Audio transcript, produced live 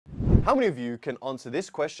How many of you can answer this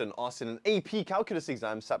question asked in an AP calculus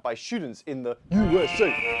exam sat by students in the USA?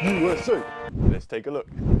 Let's take a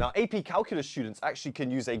look. Now, AP calculus students actually can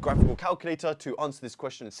use a graphical calculator to answer this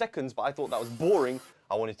question in seconds, but I thought that was boring.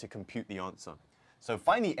 I wanted to compute the answer. So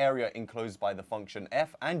find the area enclosed by the function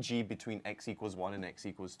f and g between x equals 1 and x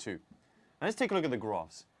equals 2. Now let's take a look at the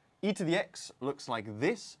graphs. E to the x looks like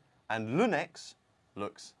this, and ln x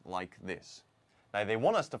looks like this. Now they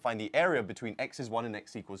want us to find the area between x is 1 and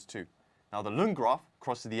x equals 2. Now the ln graph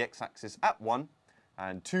crosses the x-axis at 1,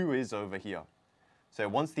 and 2 is over here. So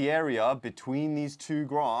it wants the area between these two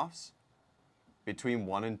graphs between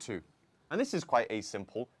 1 and 2. And this is quite a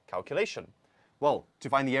simple calculation. Well, to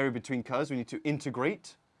find the area between curves, we need to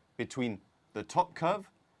integrate between the top curve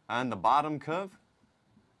and the bottom curve.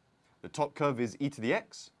 The top curve is e to the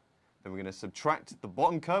x. Then we're going to subtract the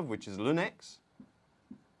bottom curve, which is ln x,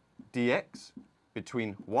 dx,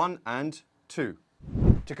 between 1 and 2.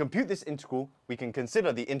 To compute this integral, we can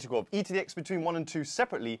consider the integral of e to the x between 1 and 2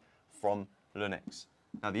 separately from ln x.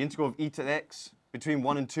 Now, the integral of e to the x between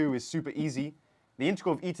 1 and 2 is super easy. The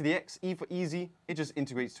integral of e to the x, e for easy, it just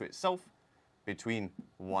integrates to itself between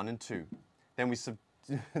 1 and 2. Then we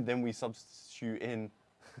substitute in,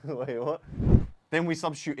 wait, what? Then we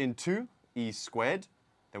substitute in 2, e squared.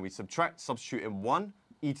 Then we substitute in 1,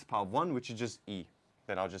 e to the power of 1, which is just e.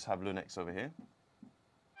 Then I'll just have ln x over here.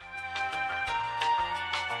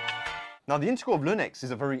 Now the integral of ln x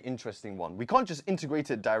is a very interesting one. We can't just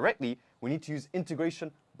integrate it directly. We need to use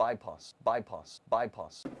integration bypass.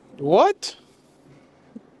 What?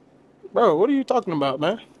 Bro, what are you talking about,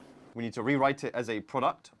 man? We need to rewrite it as a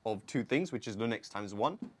product of two things, which is ln x times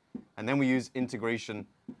 1. And then we use integration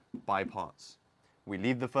by parts. We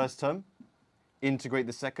leave the first term, integrate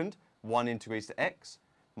the second, 1 integrates to x,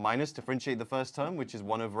 minus differentiate the first term, which is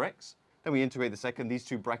 1 over x. Then we integrate the second. These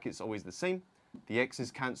two brackets are always the same. The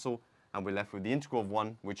x's cancel, and we're left with the integral of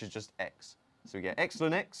 1, which is just x. So we get x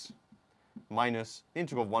ln x minus the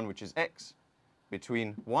integral of 1, which is x,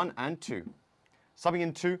 between 1 and 2. Subbing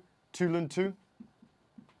in 2, 2 ln 2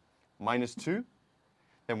 minus 2.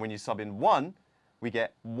 Then when you sub in 1, we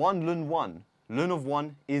get 1 ln 1. Ln of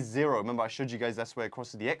 1 is 0. Remember, I showed you guys that's where it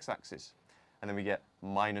crosses the x-axis. And then we get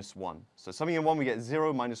minus 1. So summing in 1, we get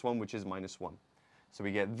 0 minus 1, which is minus 1. So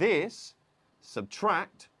we get this,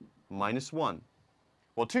 subtract minus 1.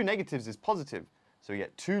 Well, 2 negatives is positive. So we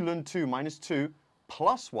get 2 ln 2 minus 2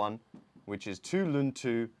 plus 1, which is 2 ln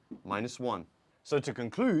 2 minus 1. So to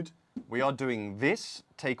conclude, we are doing this,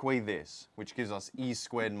 take away this, which gives us e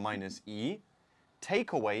squared minus e.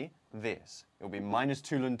 Take away this. It will be minus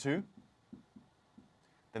 2 ln 2.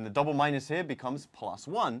 Then the double minus here becomes plus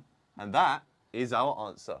 1. And that is our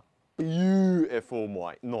answer. Beautiful,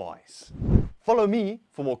 Mike. Nice. Follow me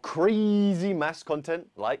for more crazy maths content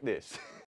like this.